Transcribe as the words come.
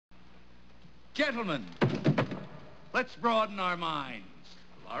Gentlemen, let's broaden our minds.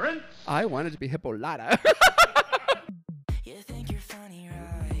 Lawrence? I wanted to be Hippolyta. You think you're funny,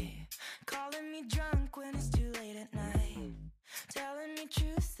 right? Calling me drunk when it's too late at night. Telling me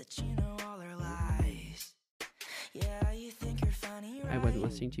truths that you know all are lies. Yeah, you think you're funny, right? I wasn't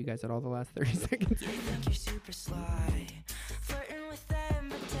listening to you guys at all the last 30 seconds. You think you're super sly. Flirting with them,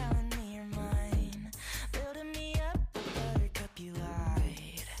 but telling me you're mine. Building me up, but buttercup, you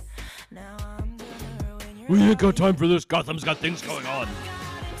lied. Now I'm gonna ruin your We ain't got life. time for this. Gotham's got things going on.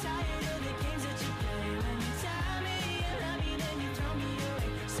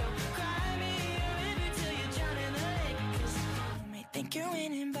 Think you're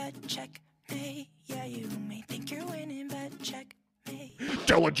winning, but checkmate. Yeah, you may think you're winning, but checkmate.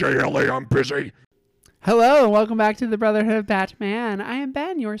 Tell a JLA I'm busy. Hello and welcome back to the Brotherhood of Batman. I am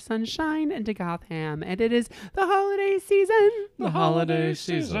Ben, your sunshine into Gotham, and it is the holiday season. The holiday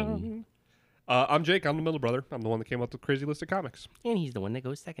season. I'm Jake. I'm the middle brother. I'm the one that came up with Crazy List of Comics. And he's the one that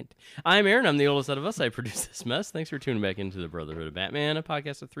goes second. I'm Aaron. I'm the oldest out of us. I produce this mess. Thanks for tuning back into the Brotherhood of Batman, a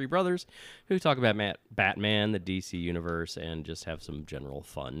podcast of three brothers who talk about Batman, the DC universe, and just have some general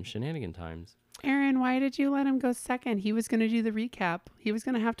fun shenanigan times. Aaron, why did you let him go second? He was going to do the recap. He was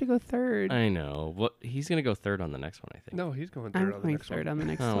going to have to go third. I know. What he's going to go third on the next one, I think. No, he's going I'm third on the going next third one. on the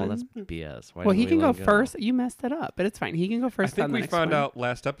next Oh, one. that's BS. Why Well, didn't he we can let go him first. You messed it up, but it's fine. He can go I first think on the we next found one. out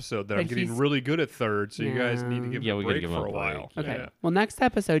last episode that That I'm getting he's- really good at third, so you guys need to give Yeah, him we a gotta break give him for a a break. while. Okay. Yeah. Well, next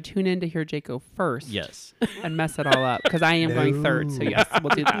episode, tune in to hear Jake go first. Yes. And mess it all up because I am going third. So yes, we'll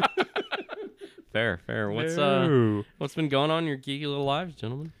do that. Fair. No. What's been going on in your geeky little lives,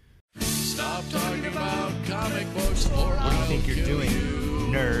 gentlemen? Stop talking about comic books or What do you think you're doing,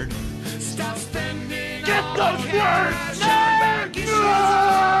 nerd? stop spending Get all those your words, cash.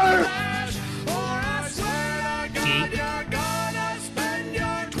 nerd! Or I swear to God, Geek. you're gonna spend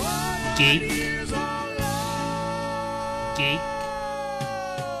your 20 Geek. years alone. Geek.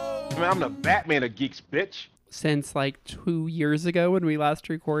 I mean, I'm the Batman of geeks, bitch. Since like 2 years ago when we last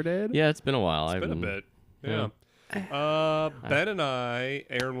recorded. Yeah, it's been a while. It's been a bit. Yeah. Ben and I,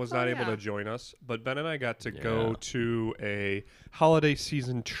 Aaron was not able to join us, but Ben and I got to go to a holiday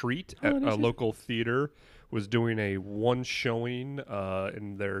season treat at a local theater. Was doing a one showing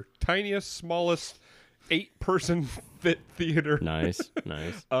in their tiniest, smallest 8-person fit theater. Nice.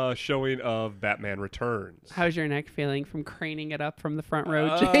 Showing of Batman Returns. How's your neck feeling from craning it up from the front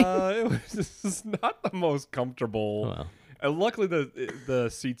row, Jake? It was not the most comfortable. Well. Luckily, the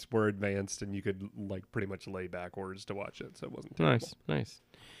seats were advanced, and you could like pretty much lay backwards to watch it, so it wasn't terrible. Nice.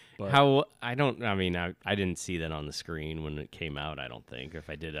 But I didn't see that on the screen when it came out, I don't think. If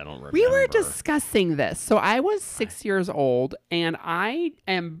I did, I don't remember. We were discussing this. So I was 6 years old, and I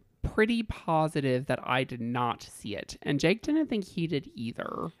am pretty positive that I did not see it. And Jake didn't think he did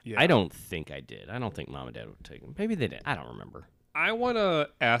either. Yeah. I don't think I did. I don't think Mom and Dad would take them. Maybe they did. I don't remember. I want to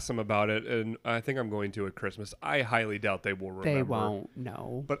ask them about it, and I think I'm going to at Christmas. I highly doubt they will remember. They won't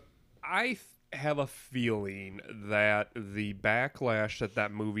know. But I have a feeling that the backlash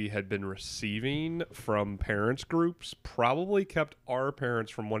that movie had been receiving from parents groups probably kept our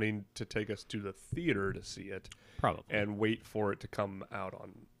parents from wanting to take us to the theater to see it. Probably. And wait for it to come out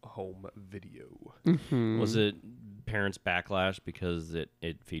on home video. Was it parents' backlash because it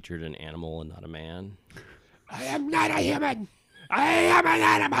featured an animal and not a man? I am not a human. I am an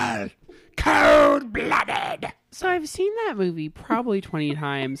animal. Cold-blooded. So I've seen that movie probably 20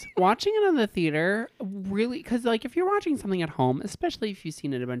 times. Watching it in the theater, really, because like if you're watching something at home, especially if you've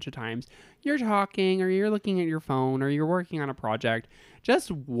seen it a bunch of times, you're talking or you're looking at your phone or you're working on a project, just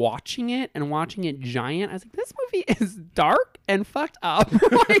watching it and watching it giant, I was like, this movie is dark and fucked up.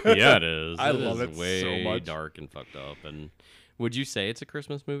 Like, Yeah, it is. I love it way so much. dark and fucked up. And would you say it's a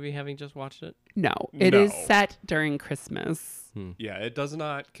Christmas movie, having just watched it? No, it is No. set during Christmas. Yeah, it does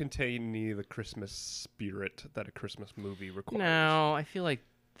not contain any of the Christmas spirit that a Christmas movie requires. No, I feel like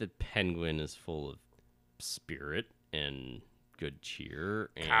the Penguin is full of spirit and good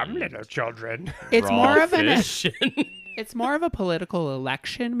cheer. And Come, little children. It's raw more of fish. it's more of a political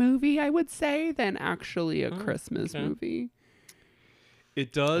election movie, I would say, than actually a Christmas movie.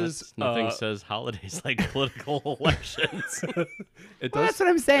 It does. Nothing says holidays like political elections. It Well, does. that's what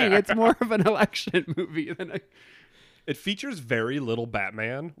I'm saying. It's more of an election movie than a... It features very little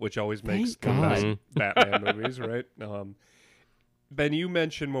Batman, which always makes the God. best Batman movies, right? Ben, you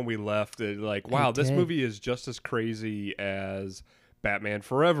mentioned when we left, wow, this did. movie is just as crazy as Batman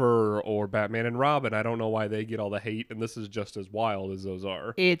Forever or Batman and Robin. I don't know why they get all the hate, and this is just as wild as those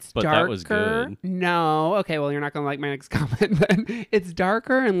are. It's But darker. that was good. No. Okay, well, you're not going to like my next comment then. It's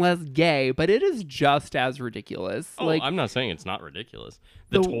darker and less gay, but it is just as ridiculous. Oh, like, I'm not saying it's not ridiculous.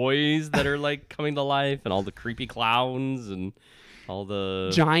 The toys that are like coming to life and all the creepy clowns and all the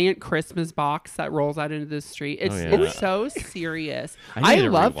giant Christmas box that rolls out into the street. It's so serious. I need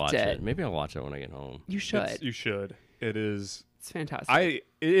to loved rewatch it. Maybe I'll watch it when I get home. You should. You should. It is. It's fantastic.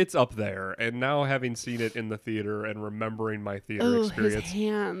 It's up there, and now having seen it in the theater and remembering my theater experience, his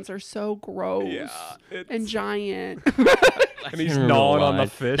hands are so gross and giant. and he's gnawing on the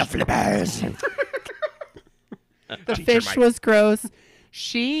fish. The flippers. The fish was gross.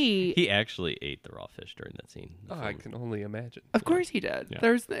 He actually ate the raw fish during that scene. I can only imagine. Of course he did. Yeah.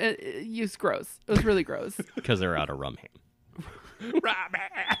 There's it was gross. It was really gross. Because they're out of rum ham.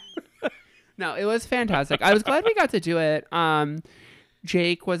 No, it was fantastic. I was glad we got to do it.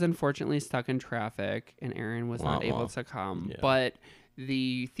 Jake was unfortunately stuck in traffic, and Aaron was not able to come. Yeah. But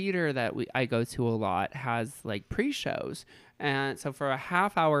the theater that I go to a lot has like pre-shows, and so for a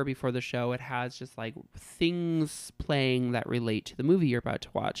half hour before the show, it has just like things playing that relate to the movie you're about to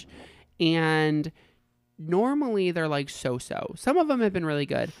watch, and normally they're like so-so. Some of them have been really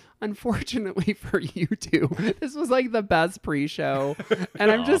good. Unfortunately for you two, this was like the best pre-show. And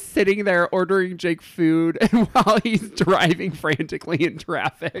I'm just sitting there ordering Jake food and while he's driving frantically in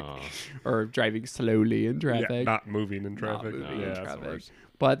traffic. Or driving slowly in traffic. Yeah, not moving in traffic. Traffic.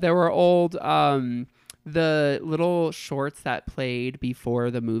 But there were old the little shorts that played before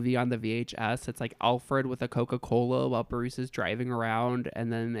the movie on the VHS. It's like Alfred with a Coca-Cola while Bruce is driving around,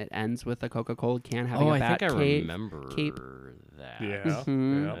 and then it ends with a Coca-Cola can having a bat I think cape. I remember that. Yeah.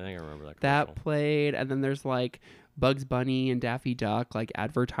 Mhm. Yeah, I think I remember that. That played, and then there's like Bugs Bunny and Daffy Duck like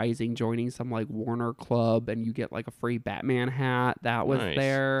advertising joining some like Warner Club, and you get like a free Batman hat. That was Nice.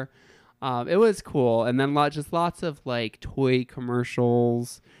 there. It was cool, and then just lots of like toy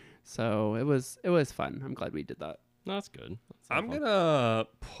commercials. So it was fun. I'm glad we did that. No, that's good. I'm gonna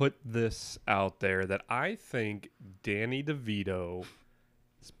put this out there that I think Danny DeVito's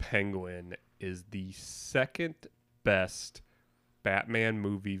Penguin is the second best Batman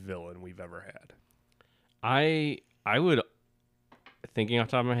movie villain we've ever had. I would, thinking off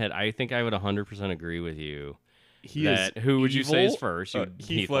the top of my head, I think I would 100% agree with you. Who would you say is first?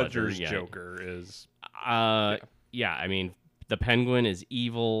 Heath Ledger's Joker is. Yeah, I mean, the Penguin is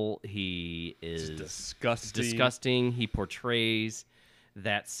evil. He is disgusting. He portrays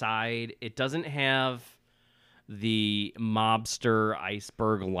that side. It doesn't have the mobster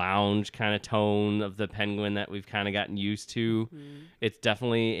iceberg lounge kind of tone of the Penguin that we've kind of gotten used to. It's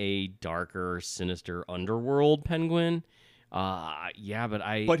definitely a darker, sinister underworld Penguin.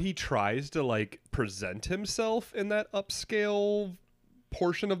 But he tries to like present himself in that upscale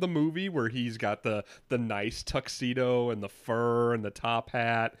portion of the movie where he's got the nice tuxedo and the fur and the top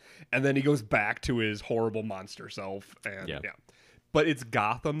hat, and then he goes back to his horrible monster self. And but it's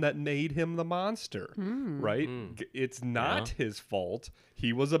Gotham that made him the monster, right? It's not his fault.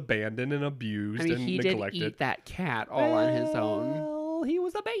 He was abandoned and abused and he neglected. Did eat that cat all on his own. Well, he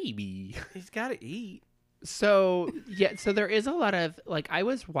was a baby. He's got to eat. So so there is a lot of like, I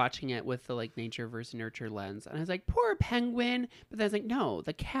was watching it with the like nature versus nurture lens, and I was like, poor Penguin, but then I was like, no,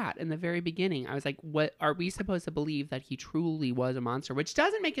 the cat in the very beginning. I was like, what are we supposed to believe that he truly was a monster, which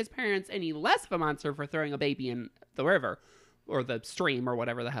doesn't make his parents any less of a monster for throwing a baby in the river or the stream or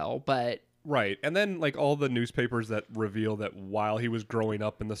whatever the hell, but right. And then like all the newspapers that reveal that while he was growing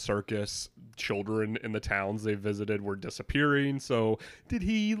up in the circus, children in the towns they visited were disappearing. So did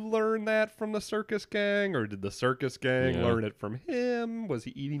he learn that from the circus gang, or did the circus gang learn it from him? Was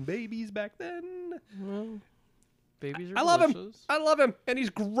he eating babies back then? Well, babies are I love him. delicious. I love him. And he's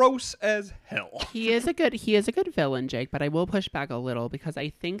gross as hell. he is a good villain, Jake, but I will push back a little because I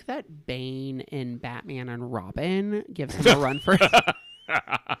think that Bane in Batman and Robin gives him a run for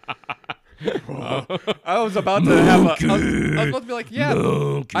I was about to have I was about to be like,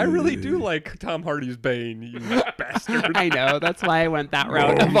 I really do like Tom Hardy's Bane, you bastard. I know, that's why I went that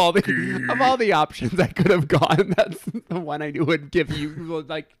route. Of all the options I could have gone, that's the one I knew would give you,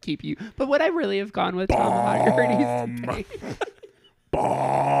 like, keep you. But would I really have gone with Tom Hardy's Bane?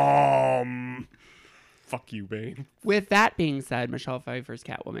 Bomb. Fuck you, Bane. With that being said, Michelle Pfeiffer's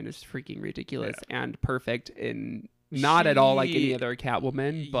Catwoman is freaking ridiculous and perfect in not at all like any other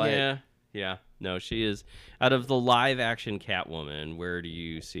Catwoman, but yeah. No, she is. Out of the live action Catwoman, where do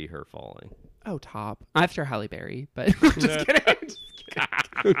you see her falling? Oh, top. After Halle Berry, but just kidding.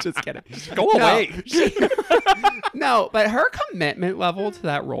 Just kidding. Go away. No, but her commitment level to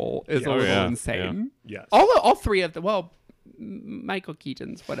that role is a little insane. Yeah. Yes. All three of the, well, Michael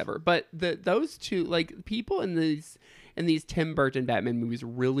Keaton's, whatever. But those two, like, people in these Tim Burton Batman movies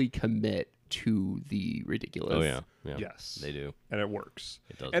really commit to the ridiculous. Oh yeah. Yes, they do, and it works.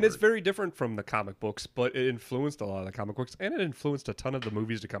 It does, and work. it's very different from the comic books, but it influenced a lot of the comic books, and it influenced a ton of the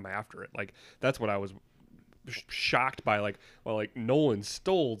movies to come after it. Like that's what I was shocked by. Like, well, like Nolan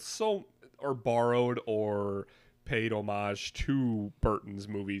stole or borrowed or paid homage to Burton's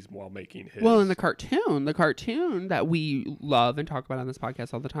movies while making his. Well, in the cartoon that we love and talk about on this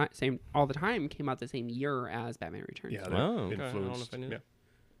podcast all the time, came out the same year as Batman Returns. Yeah, okay. influenced. I don't know if I knew that.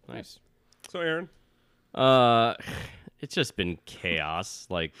 Nice. So, Aaron, it's just been chaos.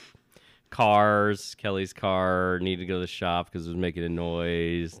 Like cars, Kelly's car needed to go to the shop because it was making a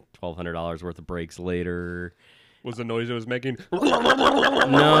noise. $1,200 worth of brakes later. was the noise it was making?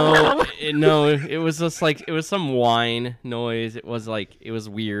 No, it was just like it was some whine noise. It was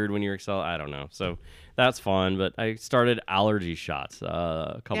weird when you were I don't know. So that's fun. But I started allergy shots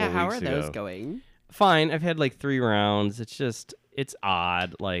a couple of weeks ago. Yeah, how are those going? Fine. I've had like 3 rounds. It's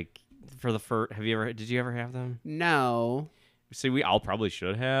odd. Like for the first, did you ever have them? No. See, we all probably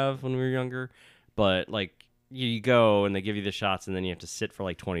should have when we were younger, but like you go and they give you the shots and then you have to sit for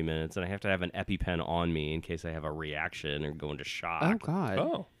like 20 minutes and I have to have an EpiPen on me in case I have a reaction or go into shock. Oh God.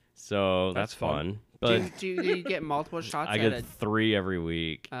 Oh, So that's fun. Do But you get multiple shots? I get 3 every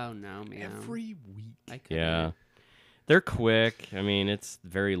week. Oh no, man. every week. I couldn't. Yeah. They're quick. I mean, it's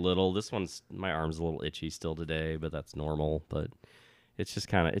very little. This one's, my arm's a little itchy still today, but that's normal. But it's just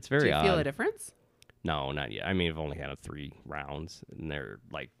kind of, it's very Do you odd. feel a difference? No, not yet. I mean, I've only had 3 rounds, and they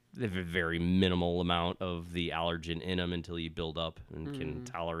have a very minimal amount of the allergen in them until you build up and can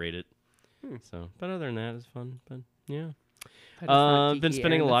tolerate it. So, but other than that, it's fun. But yeah, I've been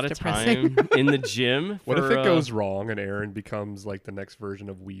spending a lot of time in the gym. What if it goes wrong and Aaron becomes like the next version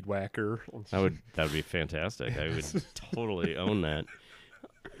of Weed Whacker? That would be fantastic. I would totally own that.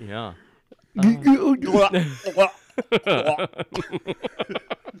 Yeah.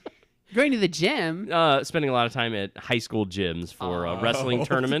 Going to the gym. Spending a lot of time at high school gyms for wrestling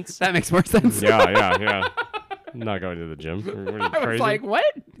tournaments. That makes more sense. Yeah. I'm not going to the gym. What are you, I was crazy? like, what?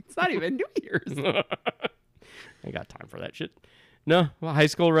 It's not even New Year's. I got time for that shit. No, well, high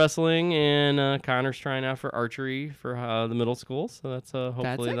school wrestling, and Connor's trying out for archery for the middle school, so that's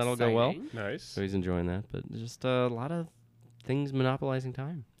hopefully that'll go well. Nice. So he's enjoying that, but just a lot of things monopolizing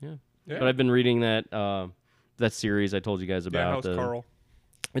time. Yeah. Yeah. But I've been reading that series I told you guys Yeah, about. how's Carl?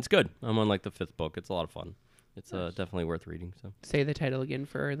 It's good. I'm on like the 5th book. It's a lot of fun. It's definitely worth reading. So Say the title again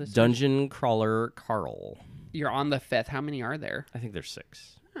for this. Dungeon Crawler Carl. You're on the 5th. How many are there? I think there's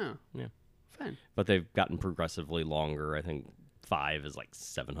 6. Oh, Yeah. fun. But they've gotten progressively longer. I think 5 is like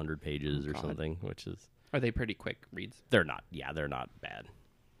 700 pages or something, which is Are they pretty quick reads? they're not bad.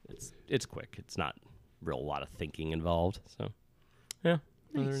 It's quick. It's not a lot of thinking involved. So yeah,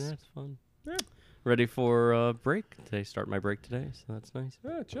 other than that, it's fun. Yeah. Ready for a break? They start my break today, so that's nice.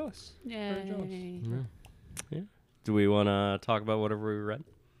 Yeah, jealous. Very jealous. Yeah. Do we want to talk about whatever we read?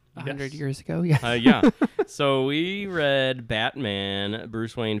 100 years ago, yeah. Yeah. So we read Batman,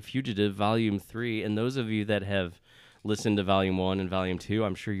 Bruce Wayne Fugitive, Volume 3. And those of you that have listened to Volume 1 and Volume 2,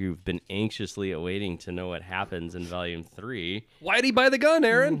 I'm sure you've been anxiously awaiting to know what happens in Volume 3. Why'd he buy the gun,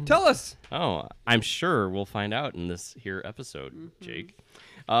 Aaron? Tell us. Oh, I'm sure we'll find out in this here episode, Jake.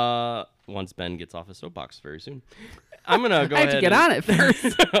 Once Ben gets off his soapbox very soon. I'm going to go I ahead. have to get on it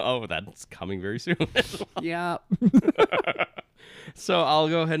first. Oh, that's coming very soon. Yeah. So I'll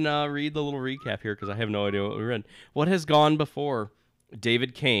go ahead and read the little recap here because I have no idea what we read. What has gone before?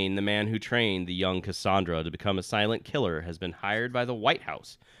 David Cain, the man who trained the young Cassandra to become a silent killer, has been hired by the White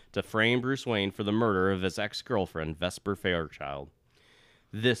House to frame Bruce Wayne for the murder of his ex-girlfriend, Vesper Fairchild.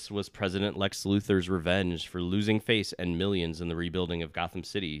 This was President Lex Luthor's revenge for losing face and millions in the rebuilding of Gotham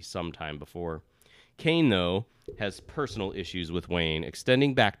City some time before. Cain, though, has personal issues with Wayne,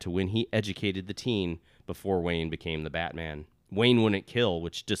 extending back to when he educated the teen before Wayne became the Batman. Wayne wouldn't kill,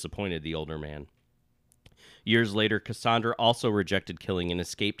 which disappointed the older man. Years later, Cassandra also rejected killing and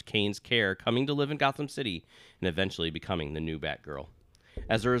escaped Cain's care, coming to live in Gotham City and eventually becoming the new Batgirl.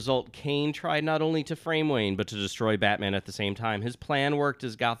 As a result, Cain tried not only to frame Wayne, but to destroy Batman at the same time. His plan worked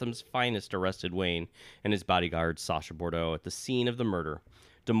as Gotham's finest arrested Wayne and his bodyguard, Sasha Bordeaux, at the scene of the murder.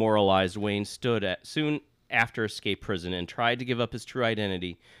 Demoralized, Wayne soon after escaped prison and tried to give up his true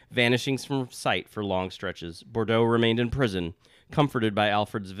identity, vanishing from sight for long stretches. Bordeaux remained in prison, comforted by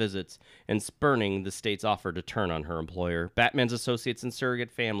Alfred's visits, and spurning the state's offer to turn on her employer. Batman's associates and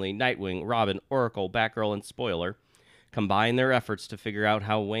surrogate family, Nightwing, Robin, Oracle, Batgirl, and Spoiler, combine their efforts to figure out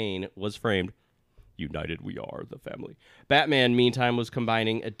how Wayne was framed. United we are, the family. Batman, meantime, was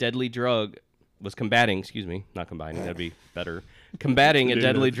combining a deadly drug was combating, excuse me, not combining, that'd be better, combating a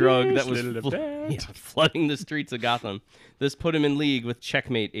deadly drug that was flooding the streets of Gotham. This put him in league with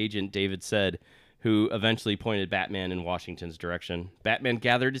checkmate agent David Said, who eventually pointed Batman in Washington's direction. Batman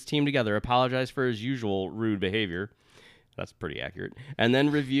gathered his team together, apologized for his usual rude behavior. That's pretty accurate. And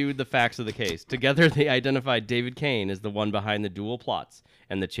then reviewed the facts of the case. Together, they identified David Cain as the one behind the dual plots,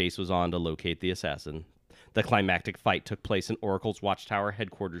 and the chase was on to locate the assassin. The climactic fight took place in Oracle's Watchtower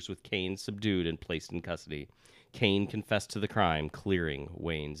headquarters with Cain subdued and placed in custody. Cain confessed to the crime, clearing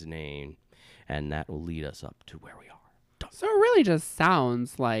Wayne's name. And that will lead us up to where we are. So it really just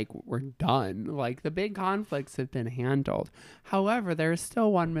sounds like we're done. Like the big conflicts have been handled. However, there is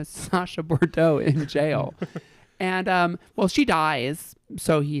still one Miss Sasha Bordeaux in jail. And, well, she dies,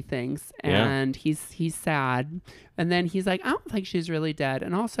 so he thinks, and he's sad. And then he's like, I don't think she's really dead.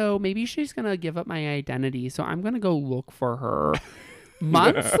 And also, maybe she's going to give up my identity, so I'm going to go look for her.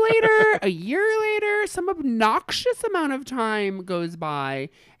 Months later, a year later, some obnoxious amount of time goes by.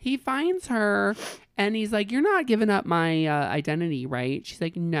 He finds her, and he's like, you're not giving up my identity, right? She's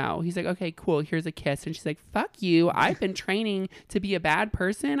like, no. He's like, okay, cool. Here's a kiss. And she's like, fuck you. I've been training to be a bad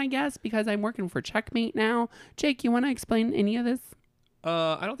person, I guess, because I'm working for Checkmate now. Jake, you want to explain any of this?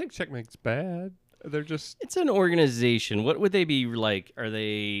 I don't think Checkmate's bad. They're just... It's an organization. What would they be like? Are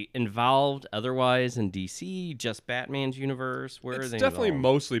they involved otherwise in DC? Just Batman's universe? Where are they definitely involved?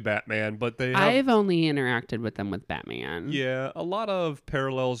 mostly Batman, but they have... I've only interacted with them with Batman. Yeah, a lot of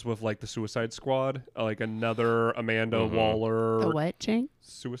parallels with, like, the Suicide Squad. Like, another Amanda Waller... The what, Jake?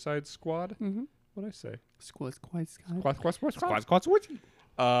 Suicide Squad? Mm-hmm. What'd I say? Squad. Squad.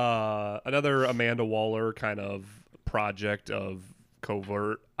 Another Amanda Waller kind of project of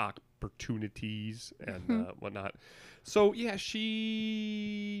covert opportunities and whatnot. So, yeah,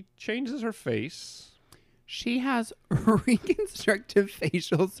 she changes her face. She has reconstructive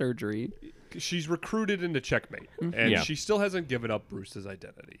facial surgery. She's recruited into Checkmate, and she still hasn't given up Bruce's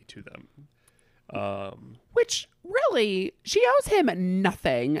identity to them. Which, really, she owes him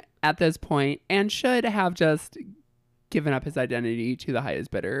nothing at this point and should have just given up his identity to the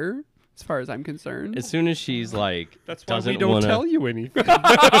highest bidder, as far as I'm concerned. As soon as she's like, that's why doesn't we don't tell you anything.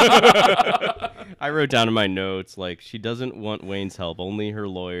 I wrote down in my notes, like, she doesn't want Wayne's help, only her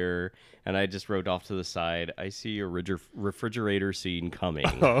lawyer. And I just wrote off to the side, I see a refrigerator scene coming.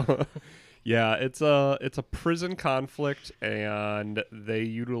 Yeah, it's a prison conflict, and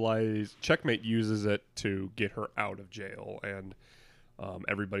Checkmate uses it to get her out of jail, and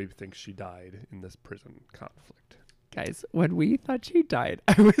everybody thinks she died in this prison conflict. Guys, when we thought she died,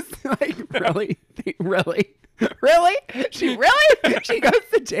 I was like, really? She goes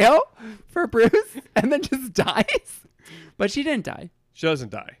to jail for Bruce and then just dies? But she didn't die. She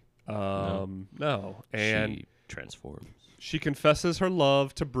doesn't die. No. And she transforms. She confesses her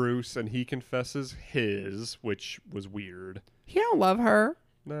love to Bruce, and he confesses his, which was weird. He don't love her.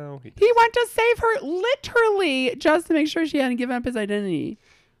 No. He went to save her literally just to make sure she hadn't given up his identity.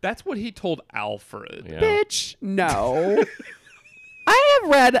 That's what he told Alfred. Yeah. Bitch, no. I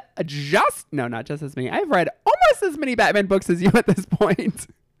have read not just as many. I've read almost as many Batman books as you at this point.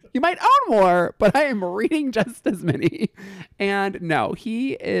 You might own more, but I am reading just as many. And no,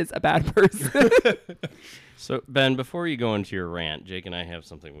 he is a bad person. So, Ben, before you go into your rant, Jake and I have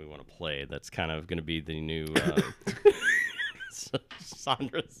something we want to play that's kind of going to be the new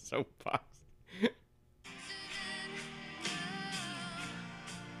Sandra's soapbox.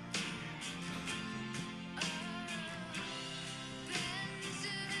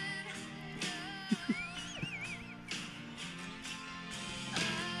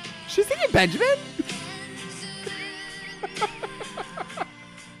 She's singing Benjamin?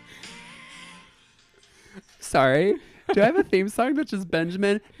 Sorry. Do I have a theme song that's just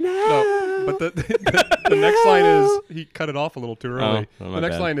Benjamin? No. But the next line is, he cut it off a little too early. Oh, the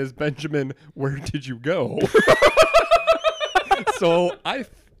next line is, Benjamin, where did you go? So I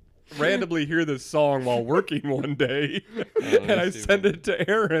randomly hear this song while working one day, and I send it to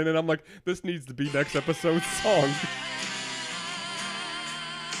Aaron, and I'm like, this needs to be next episode's song.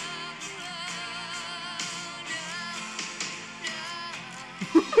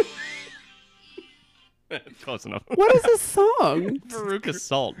 Close enough. What is this song? Veruca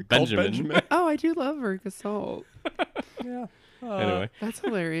Salt. Benjamin. Oh, I do love Veruca Salt. Yeah. Anyway. That's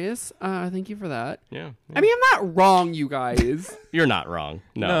hilarious. Thank you for that. Yeah. I mean, I'm not wrong, you guys. You're not wrong.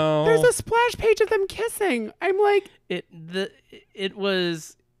 No. There's a splash page of them kissing. I'm like, it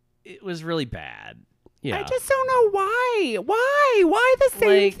was really bad. Yeah. I just don't know why. Why the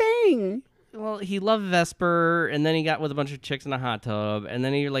same thing? Well, he loved Vesper, and then he got with a bunch of chicks in a hot tub, and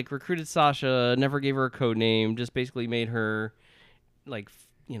then he recruited Sasha, never gave her a code name, just basically made her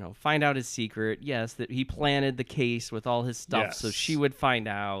find out his secret. Yes, that he planted the case with all his stuff so she would find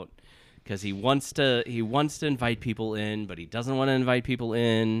out, because he wants to invite people in, but he doesn't want to invite people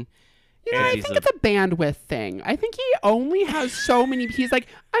in. I think it's a bandwidth thing. I think he only has so many. He's like,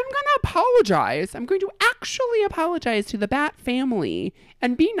 I'm going to apologize. I'm going to actually apologize to the Bat family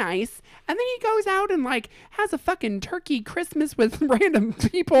and be nice. And then he goes out and like has a fucking turkey Christmas with random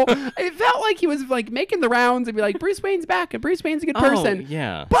people. It felt like he was like making the rounds and be like, Bruce Wayne's back and Bruce Wayne's a good person.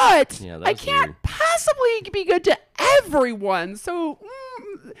 Yeah. But I can't possibly be good to everyone. So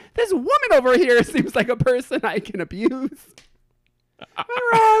this woman over here seems like a person I can abuse. Am I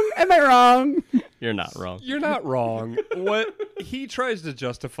wrong? Am I wrong? You're not wrong. You're not wrong. What he tries to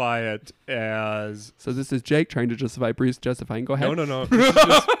justify it as... So this is Jake trying to justify Bruce justifying. Go ahead. No. This is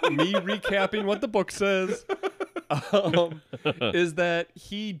just me recapping what the book says. Is that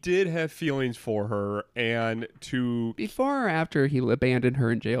he did have feelings for her, and to... Before or after he abandoned her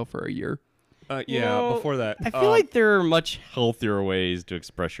in jail for a year? Before that. I feel like there are much healthier ways to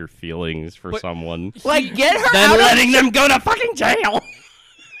express your feelings for someone. Like, get her than out letting them go to fucking jail.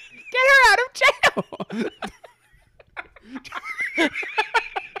 Get her out of jail.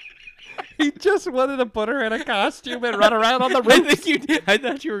 He just wanted to put her in a costume and run around on the roof. I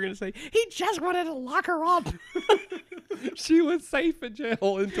thought you were going to say, he just wanted to lock her up. She was safe in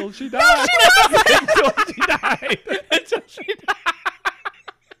jail until she died. No, she wasn't. Until she died. Until she died.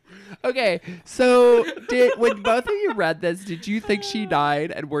 Okay, so when both of you read this, did you think she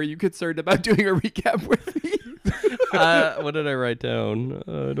died, and were you concerned about doing a recap with me? What did I write down?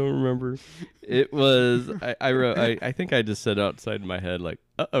 I don't remember. It was I wrote. I think I just said outside my head like,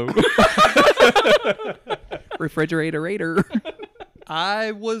 uh-oh. Refrigerator.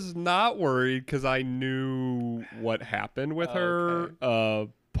 I was not worried because I knew what happened with her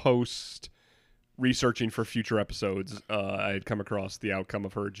post researching for future episodes. I had come across the outcome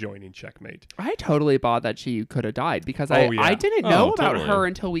of her joining Checkmate. I totally bought that she could have died because I didn't know about her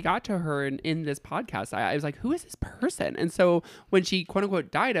until we got to her in this podcast. I was like, who is this person? And so when she quote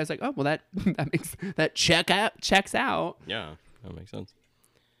unquote died, I was like, oh well, that checks out. Yeah, that makes sense.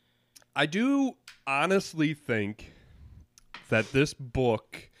 I do honestly think that this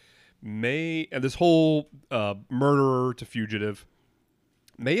book and this whole murderer to fugitive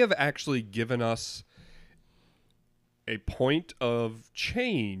may have actually given us a point of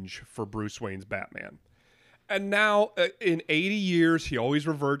change for Bruce Wayne's Batman. And now, in 80 years, he always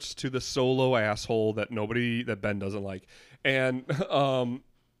reverts to the solo asshole that Ben doesn't like. And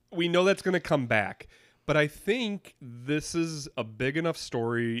we know that's going to come back. But I think this is a big enough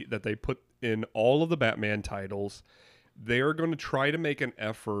story that they put in all of the Batman titles. They are going to try to make an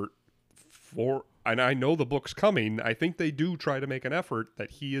effort and I know the book's coming. I think they do try to make an effort that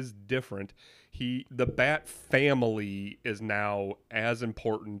he is different. The Bat family is now as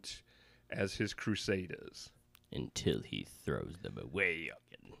important as his crusade is. Until he throws them away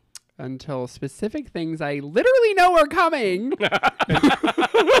again. Until specific things I literally know are coming.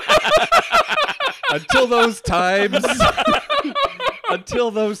 Until those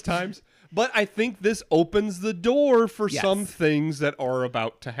times. But I think this opens the door for some things that are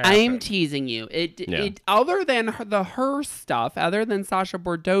about to happen. I'm teasing you. It other than her stuff, other than Sasha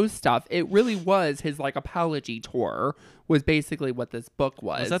Bordeaux stuff, it really was his like apology tour was basically what this book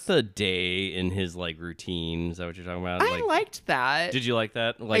was. Was that the day in his like routine? Is that what you're talking about? I liked that. Did you like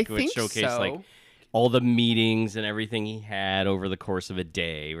that? Like I which think showcased so. Like all the meetings and everything he had over the course of a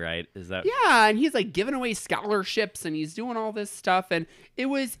day, right? Is that? Yeah, and he's like giving away scholarships and he's doing all this stuff, and it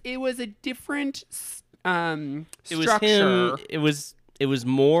was a different structure. It was him. It was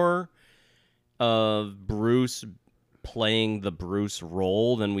more of Bruce playing the Bruce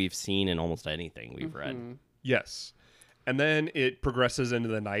role than we've seen in almost anything we've read. Yes. And then it progresses into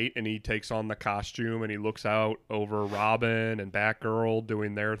the night, and he takes on the costume, and he looks out over Robin and Batgirl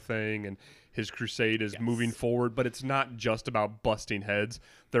doing their thing, and his crusade is moving forward. But it's not just about busting heads.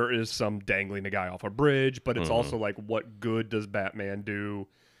 There is some dangling a guy off a bridge, but it's also like, what good does Batman do?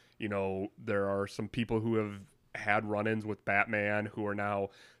 You know, there are some people who have had run-ins with Batman who are now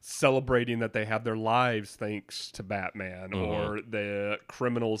celebrating that they have their lives thanks to Batman, or the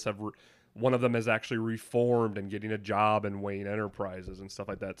criminals have... one of them is actually reformed and getting a job in Wayne Enterprises and stuff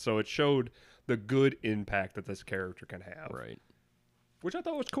like that. So it showed the good impact that this character can have. Right. Which I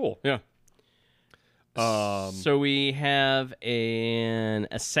thought was cool. Yeah. So we have an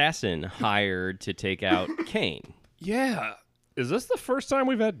assassin hired to take out Cain. Yeah. Is this the first time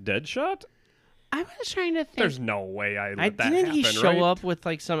we've had Deadshot? I was trying to think. There's no way I let that didn't happen, he show right? up with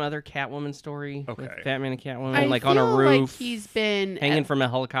like some other Catwoman story? Okay. With Batman and Catwoman, I like on a feel roof, like he's been hanging from a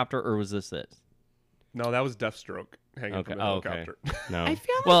helicopter, or was this it? No, that was Deathstroke. hanging from the helicopter. No. I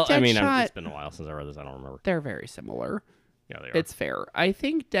feel like well, I mean, Deadshot- it's been a while since I read this. I don't remember. They're very similar. Yeah, they are. It's fair. I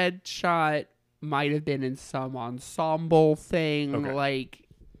think Deadshot might have been in some ensemble thing, Okay. like,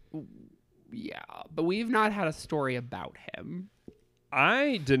 yeah, but we've not had a story about him.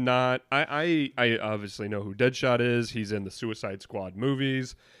 I did not. I obviously know who Deadshot is. He's in the Suicide Squad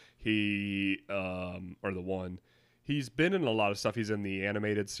movies. He or the one. He's been in a lot of stuff. He's in the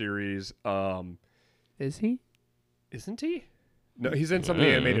animated series. Is he? Isn't he? No, he's in some of the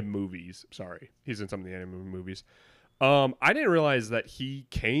animated movies. Sorry, he's in some of the animated movies. I didn't realize that he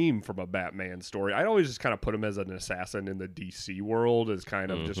came from a Batman story. I always just kind of put him as an assassin in the DC world, as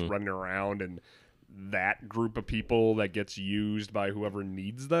kind of just running around and that group of people that gets used by whoever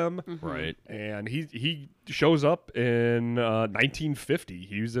needs them. Right. And he shows up in 1950.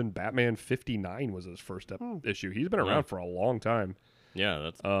 He was in Batman 59 was his first issue. He's been around for a long time. Yeah,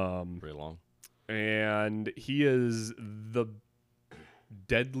 that's pretty long. And he is the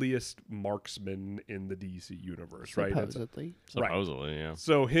deadliest marksman in the DC universe, right? Supposedly. Supposedly, yeah.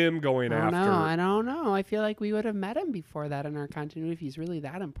 So him going after... I don't know. I feel like we would have met him before that in our continuity if he's really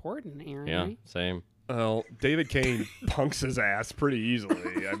that important, Aaron. Yeah, right? same. Well, David Cain punks his ass pretty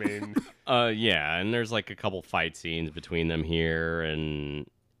easily. I mean... Yeah, and there's like a couple fight scenes between them here, and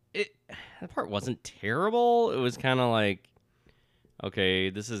that part wasn't terrible. It was kind of like, okay,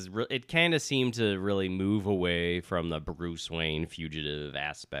 this is... it kind of seemed to really move away from the Bruce Wayne Fugitive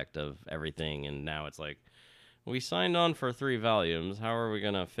aspect of everything, and now it's like, we signed on for 3 volumes. How are we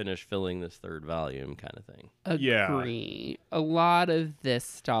going to finish filling this 3rd volume kind of thing? Agree. A lot of this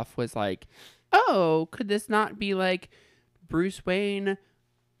stuff was like, oh, could this not be like Bruce Wayne?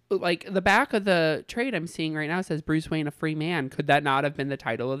 Like the back of the trade I'm seeing right now says Bruce Wayne, a free man. Could that not have been the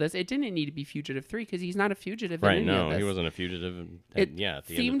title of this? It didn't need to be Fugitive 3 because he's not a fugitive. Right, in any of this. he wasn't a fugitive. And, It yeah, at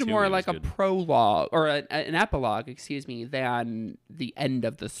the seemed end of 2, more he was like a good. prologue or an epilogue, excuse me, than the end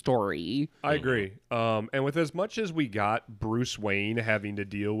of the story. I agree. And with as much as we got Bruce Wayne having to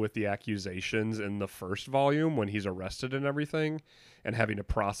deal with the accusations in the 1st volume when he's arrested and everything and having to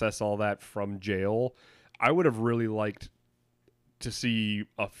process all that from jail, I would have really liked to see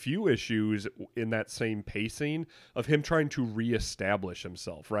a few issues in that same pacing of him trying to reestablish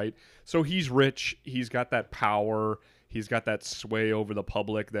himself, right? So he's rich, he's got that power, he's got that sway over the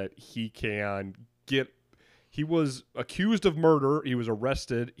public that he can get. He was accused of murder, he was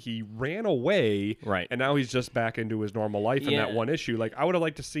arrested, he ran away, right? And now he's just back into his normal life in that one issue. Like, I would have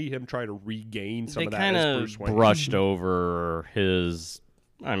liked to see him try to regain some of that as Bruce Wayne. Brushed over his,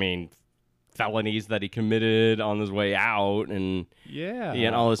 felonies that he committed on his way out, and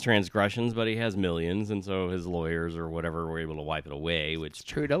all his transgressions, but he has millions, and so his lawyers or whatever were able to wipe it away, which It's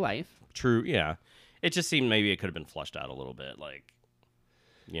true to life. True, yeah. It just seemed maybe it could have been flushed out a little bit, like,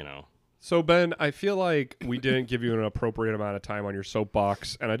 So, Ben, I feel like we didn't give you an appropriate amount of time on your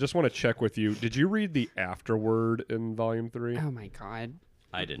soapbox, and I just want to check with you. Did you read the afterword in Volume 3? Oh, my God.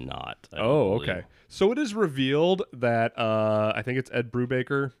 I did not. Okay. So it is revealed that I think it's Ed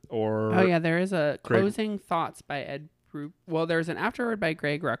Brubaker or... Oh, yeah, there is a closing thoughts by Ed Well, there's an afterword by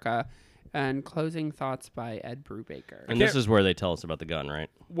Greg Rucka and closing thoughts by Ed Brubaker. And this is where they tell us about the gun, right?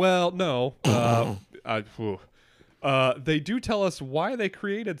 Well, no. They do tell us why they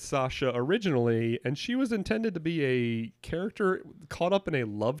created Sasha originally, and she was intended to be a character caught up in a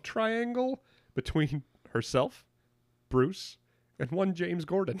love triangle between herself, Bruce, and one James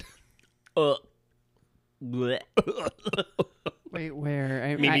Gordon. Wait, where?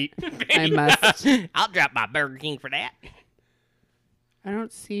 I must... I'll drop my Burger King for that. I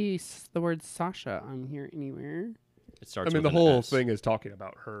don't see the word Sasha on here anywhere. It starts. the whole thing is talking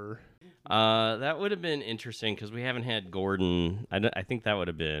about her. That would have been interesting because we haven't had Gordon. I think that would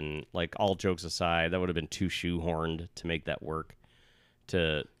have been, like, all jokes aside, that would have been too shoehorned to make that work.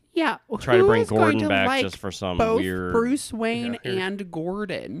 To try to bring Gordon back just for some both weird Bruce Wayne and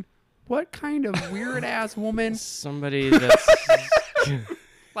Gordon. What kind of weird ass woman? Somebody that's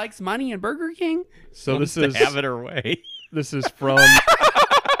likes money and Burger King. So wants this is to have it her way. This is from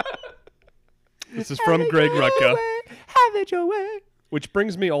Greg Rucka. Have it your way. Which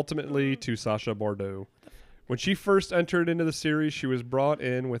brings me ultimately to Sasha Bordeaux. When she first entered into the series, she was brought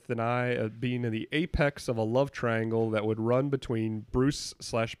in with an eye of being in the apex of a love triangle that would run between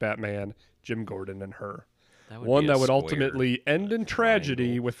Bruce/Batman, Jim Gordon, and her. One that would ultimately end in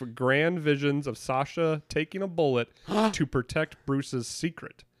tragedy with grand visions of Sasha taking a bullet to protect Bruce's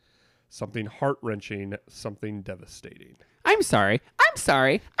secret. Something heart-wrenching, something devastating. I'm sorry.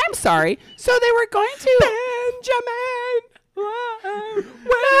 So they were going to... Benjamin! Where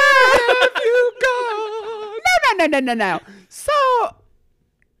have you gone? No. So,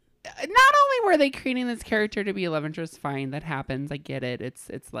 not only were they creating this character to be a love interest? Fine, that happens. I get it. It's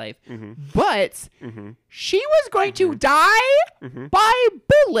life. Mm-hmm. But Mm-hmm. she was going to die by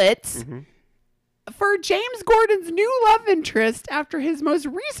bullets for James Gordon's new love interest after his most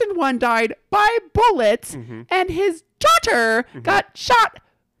recent one died by bullets, and his daughter got shot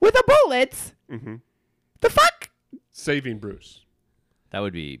with a bullet. The fuck? Saving Bruce. That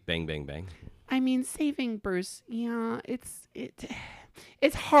would be bang, bang, bang. I mean, saving Bruce, yeah, it's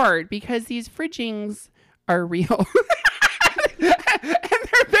hard because these fridgings are real. And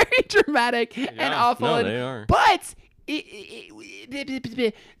they're very dramatic and awful. No, they are. But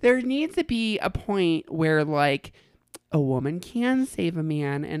there needs to be a point where, like, a woman can save a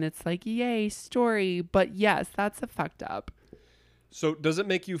man, and it's like, yay, story. But yes, that's a fucked up. So does it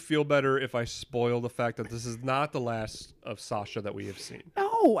make you feel better if I spoil the fact that this is not the last of Sasha that we have seen?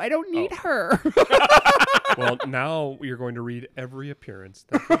 No, I don't need her. Well, now you're going to read every appearance.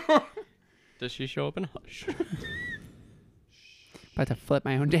 Does she show up in Hush? About to flip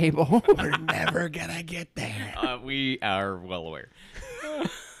my own table. We're never gonna get there. We are well aware.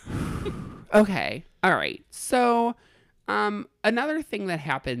 Okay. All right. So, another thing that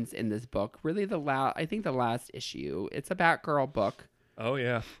happens in this book, really I think the last issue, it's a Batgirl book. Oh,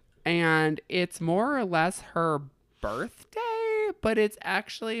 yeah. And it's more or less her birthday, but it's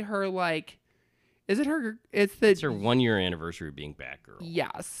actually her, like, it's her 1 year anniversary of being Batgirl.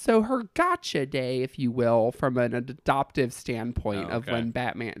 Yes. So her gotcha day, if you will, from an adoptive standpoint of okay. when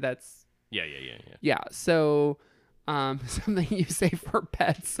Batman, Yeah. So, something you say for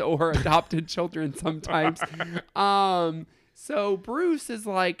pets or adopted children sometimes. So Bruce is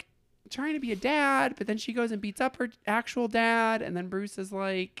like trying to be a dad, but then she goes and beats up her actual dad, and then Bruce is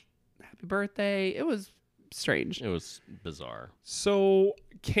like, happy birthday. It was strange. It was bizarre. So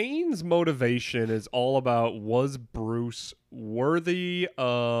Cain's motivation is all about, was Bruce worthy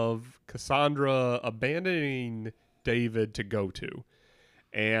of Cassandra abandoning David to go to?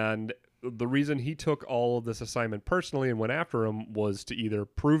 And the reason he took all of this assignment personally and went after him was to either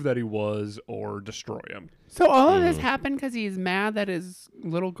prove that he was or destroy him. So all of this happened because he's mad that his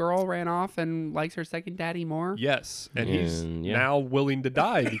little girl ran off and likes her second daddy more? Yes, and he's now willing to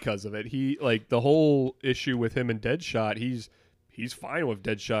die because of it. He, like, the whole issue with him and Deadshot, he's fine with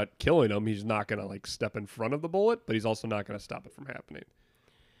Deadshot killing him. He's not going to, like, step in front of the bullet, but he's also not going to stop it from happening.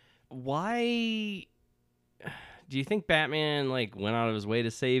 Why do you think Batman, like, went out of his way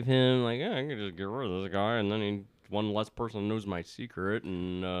to save him? Like, I can just get rid of this guy, and then one less person knows my secret.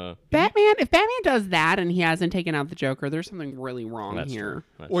 And Batman, if Batman does that and he hasn't taken out the Joker, there's something really wrong here.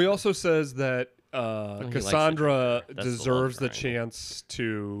 Well, he also says that Cassandra deserves the chance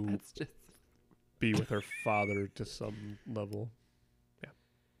to be with her father to some level.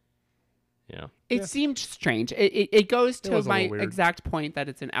 Yeah. It seemed strange. It goes to my exact point that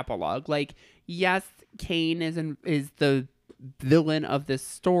it's an epilogue. Like, yes, Cain is the villain of this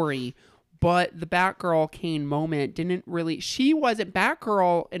story, but the Batgirl Cain moment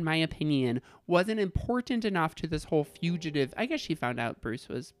Batgirl, in my opinion, wasn't important enough to this whole fugitive. I guess she found out Bruce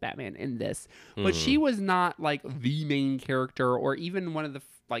was Batman in this, but she was not, like, the main character or even one of the,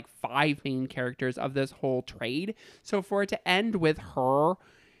 like, 5 main characters of this whole trade. So for it to end with her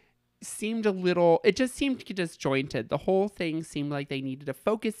seemed it just seemed disjointed. The whole thing seemed like they needed to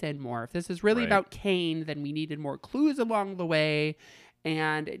focus in more. If this is really about Cain, then we needed more clues along the way,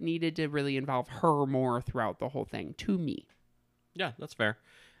 and it needed to really involve her more throughout the whole thing, to me. Yeah, that's fair.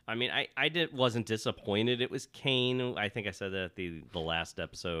 I mean, I wasn't disappointed it was Cain. I think I said that at the last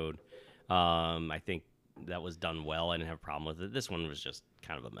episode. I think that was done well. I didn't have a problem with it. This one was just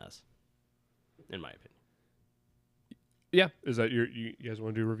kind of a mess, in my opinion. Yeah. Is that you guys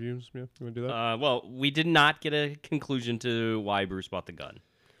want to do reviews? Yeah, you want to do that? Well, we did not get a conclusion to why Bruce bought the gun.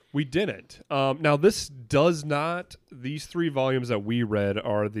 We didn't. Now, this does not... These 3 volumes that we read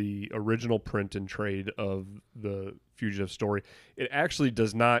are the original print and trade of the Fugitive story. It actually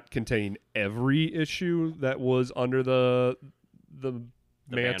does not contain every issue that was under the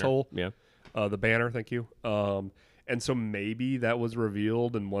mantle. Banner. Yeah. The banner, thank you. And so maybe that was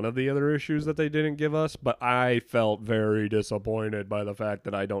revealed in one of the other issues that they didn't give us, but I felt very disappointed by the fact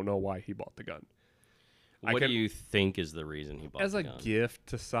that I don't know why he bought the gun. What do you think is the reason he bought the gun? As a gift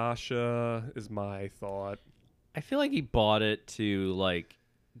to Sasha is my thought. I feel like he bought it to, like,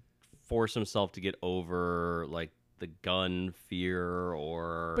 force himself to get over, like, the gun fear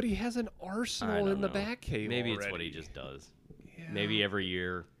or... But he has an arsenal in the Batcave Maybe already. It's what he just does. Yeah. Maybe every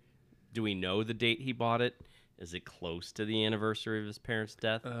year. Do we know the date he bought it? Is it close to the anniversary of his parents'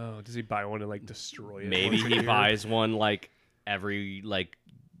 death? Oh, does he buy one and, like, destroy it? Maybe he buys one, like, every, like,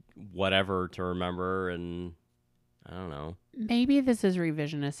 whatever to remember, and I don't know. maybe this is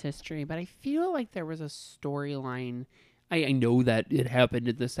revisionist history, but I feel like there was a storyline. I know that it happened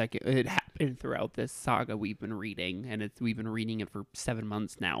in the second. It happened throughout this saga we've been reading, and we've been reading it for 7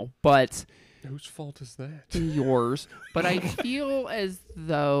 months now. But whose fault is that? Yours. But I feel as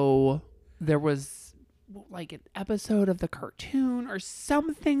though there was like an episode of the cartoon or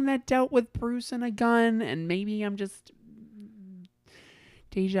something that dealt with Bruce and a gun, and maybe I'm just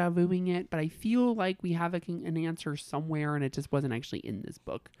deja vuing it, but I feel like we have an answer somewhere, and it just wasn't actually in this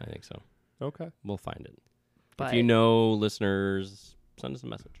book. I think so. Okay. We'll find it. But if you know, listeners, send us a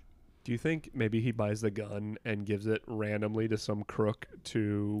message. Do you think maybe he buys the gun and gives it randomly to some crook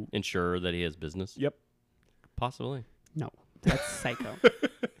to ensure that he has business? Yep. Possibly. No, that's psycho.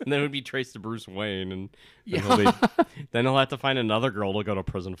 And then it would be traced to Bruce Wayne, and Yeah. then he'll have to find another girl to go to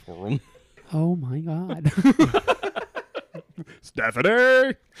prison for him. Oh my God.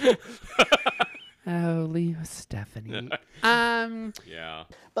 Stephanie. Oh, Leo Stephanie. Yeah.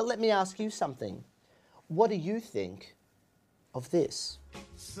 But let me ask you something. What do you think of this?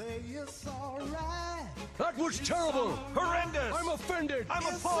 Say it's all right. That was terrible. Horrendous. I'm offended.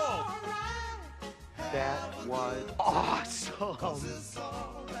 I'm appalled. That was awesome.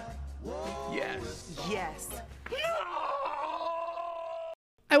 Yes. Yes.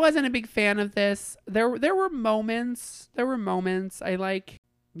 I wasn't a big fan of this. There were moments. I like.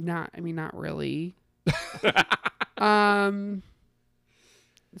 Not really.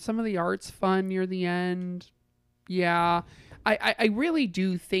 Some of the art's fun near the end. Yeah. I really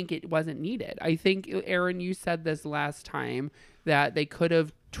do think it wasn't needed. I think, Aaron, you said this last time, that they could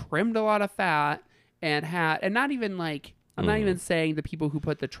have trimmed a lot of fat and not even like, I'm not even saying the people who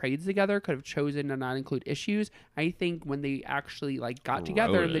put the trades together could have chosen to not include issues. I think when they actually like got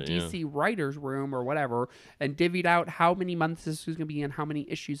together in the DC writers room or whatever and divvied out how many months this was going to be and how many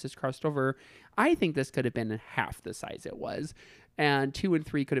issues this crossed over, I think this could have been half the size it was. And 2 and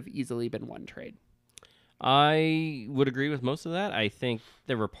 3 could have easily been one trade. I would agree with most of that. I think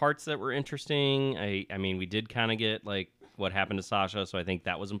there were parts that were interesting. I mean, we did kind of get like what happened to Sasha, so I think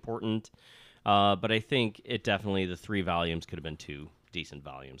that was important. But I think it definitely, the 3 volumes could have been 2 decent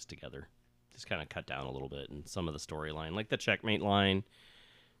volumes together. Just kind of cut down a little bit in some of the storyline. Like the checkmate line,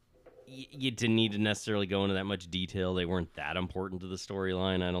 you didn't need to necessarily go into that much detail. They weren't that important to the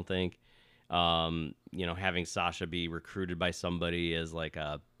storyline, I don't think. Having Sasha be recruited by somebody as like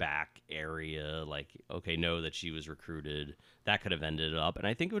a back area, like, okay, know that she was recruited. That could have ended up. And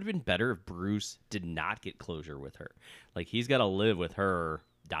I think it would have been better if Bruce did not get closure with her. Like, he's got to live with her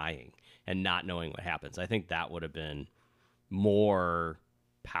dying and not knowing what happens. I think that would have been more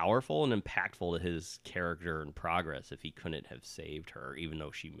powerful and impactful to his character and progress if he couldn't have saved her, even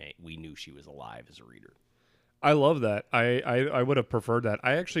though we knew she was alive as a reader. I love that. I would have preferred that.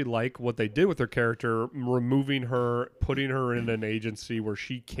 I actually like what they did with her character, removing her, putting her in an agency where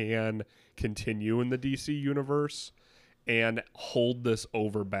she can continue in the DC universe and hold this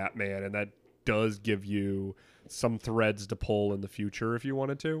over Batman. And that does give you some threads to pull in the future if you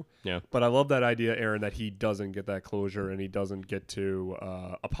wanted to. Yeah. But I love that idea, Aaron, that he doesn't get that closure and he doesn't get to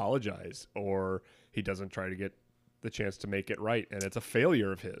apologize, or he doesn't try to get the chance to make it right. And it's a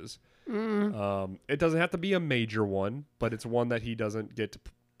failure of his. It doesn't have to be a major one, but it's one that he doesn't get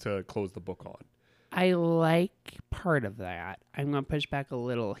to close the book on. I like part of that. I'm going to push back a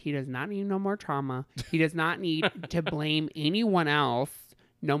little. He does not need no more trauma. He does not need to blame anyone else.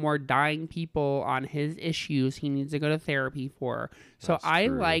 No more dying people on his issues he needs to go to therapy for. So I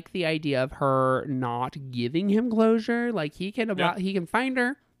like the idea of her not giving him closure. Like, he can find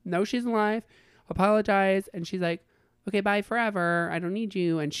her, know she's alive, apologize, and she's like, okay, bye forever. I don't need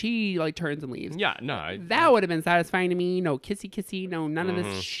you. And she like turns and leaves. Yeah, no. That would have been satisfying to me. No kissy, no, none of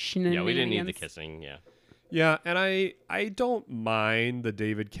this shenanigans. Yeah, we didn't need the kissing, yeah. Yeah, and I don't mind the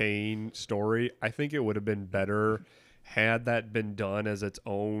David Cain story. I think it would have been better had that been done as its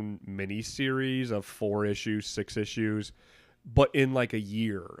own mini-series of 4 issues, 6 issues, but in like a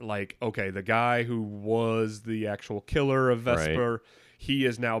year. Like, okay, the guy who was the actual killer of Vesper, he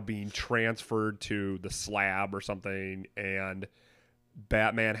is now being transferred to the slab or something, and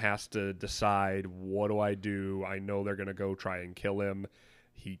Batman has to decide, what do I do? I know they're going to go try and kill him.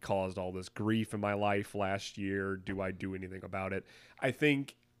 He caused all this grief in my life last year. Do I do anything about it? I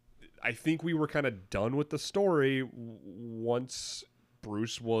think we were kind of done with the story once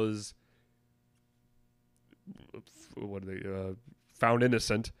Bruce was found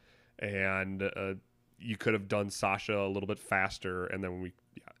innocent, and you could have done Sasha a little bit faster, and then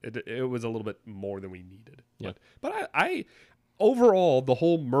it was a little bit more than we needed. Yeah. But I overall, the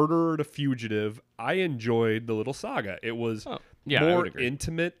whole murder to fugitive, I enjoyed the little saga. It was more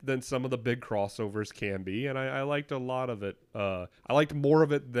intimate than some of the big crossovers can be, and I liked a lot of it. I liked more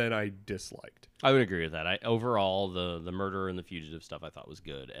of it than I disliked. I would agree with that. Overall, the murder and the fugitive stuff I thought was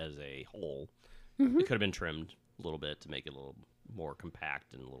good as a whole. It could have been trimmed a little bit to make it a little more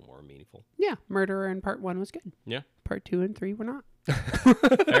compact and a little more meaningful. Yeah, Murderer in part 1 was good. Yeah. Part 2 and 3 were not.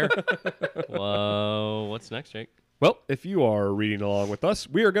 Fair. Well, what's next, Jake? Well, if you are reading along with us,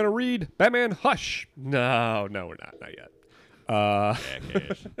 we are going to read Batman Hush. No, we're not. Not yet.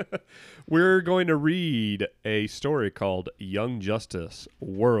 We're going to read a story called Young Justice,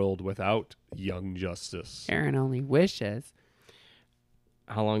 World Without Young Justice. Aaron only wishes.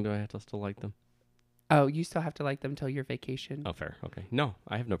 How long do I have to still like them? Oh, you still have to like them till your vacation. Oh, fair. Okay. No,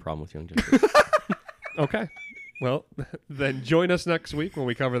 I have no problem with Young Justice. Okay. Well, then join us next week when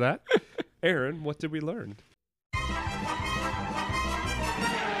we cover that. Aaron, what did we learn?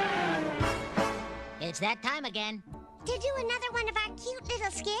 It's that time again. To do another one of our cute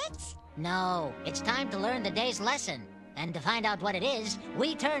little skits? No, it's time to learn the day's lesson. And to find out what it is,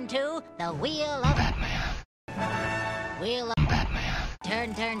 we turn to the Wheel of Batman. Wheel of Batman.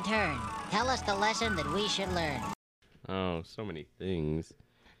 Turn, turn, turn. Tell us the lesson that we should learn. Oh, so many things.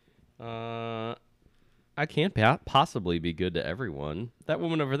 I can't possibly be good to everyone. That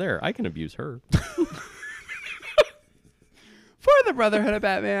woman over there, I can abuse her. For the Brotherhood of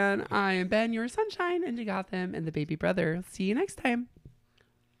Batman, I am Ben, your sunshine, into Gotham, and the baby brother. See you next time.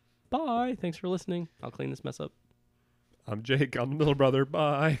 Bye. Thanks for listening. I'll clean this mess up. I'm Jake. I'm the middle brother.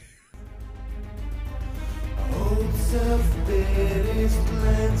 Bye. Hopes of bitters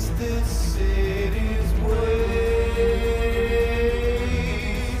cleanse the city.